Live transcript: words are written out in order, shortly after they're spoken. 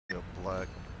black.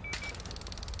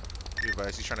 Be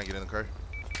advised, he's trying to get in the car.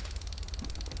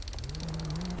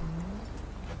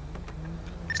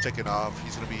 He's taking off.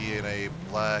 He's gonna be in a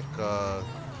black,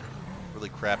 really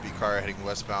crappy car heading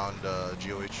westbound,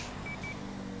 GOH.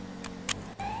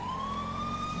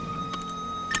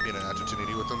 Be in an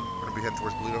opportunity with him. We're gonna be heading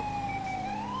towards Paleto.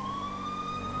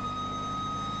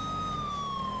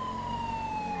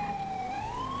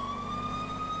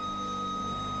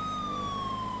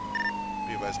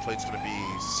 Be advised, plate's gonna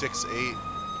be 68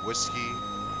 Whiskey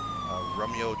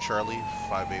Romeo Charlie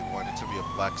 581. It's gonna be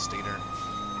a black stainer.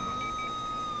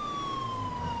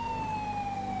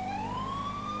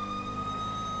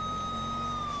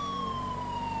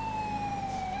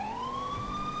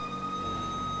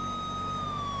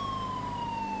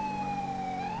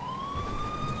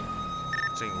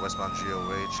 Taking westbound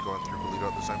GOH, going through Paleto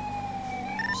at this time.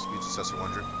 Speed successor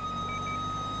 100.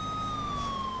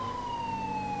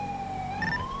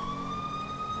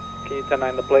 Can you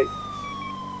 10-9 the plate?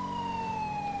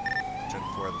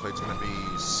 10-4, the plate's gonna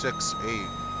be 68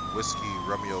 Whiskey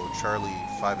Romeo Charlie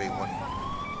 581.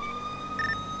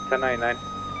 10-9-9.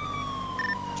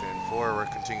 10-4, we're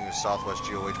continuing southwest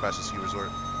GOH past the ski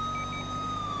resort.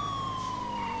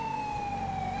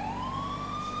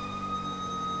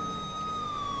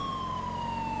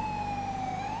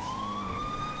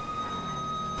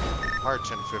 Hard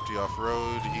 1050 off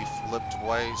road. He flipped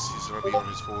twice. He's gonna be on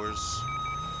his fours.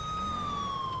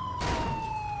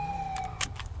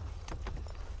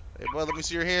 Hey, bud, let me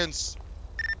see your hands.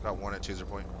 Got one at taser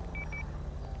point.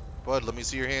 Bud, let me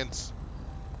see your hands.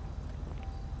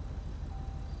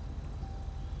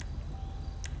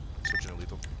 Switching to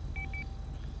lethal.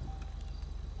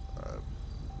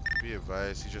 Be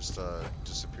advised, he just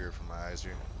disappeared from my eyes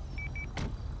here.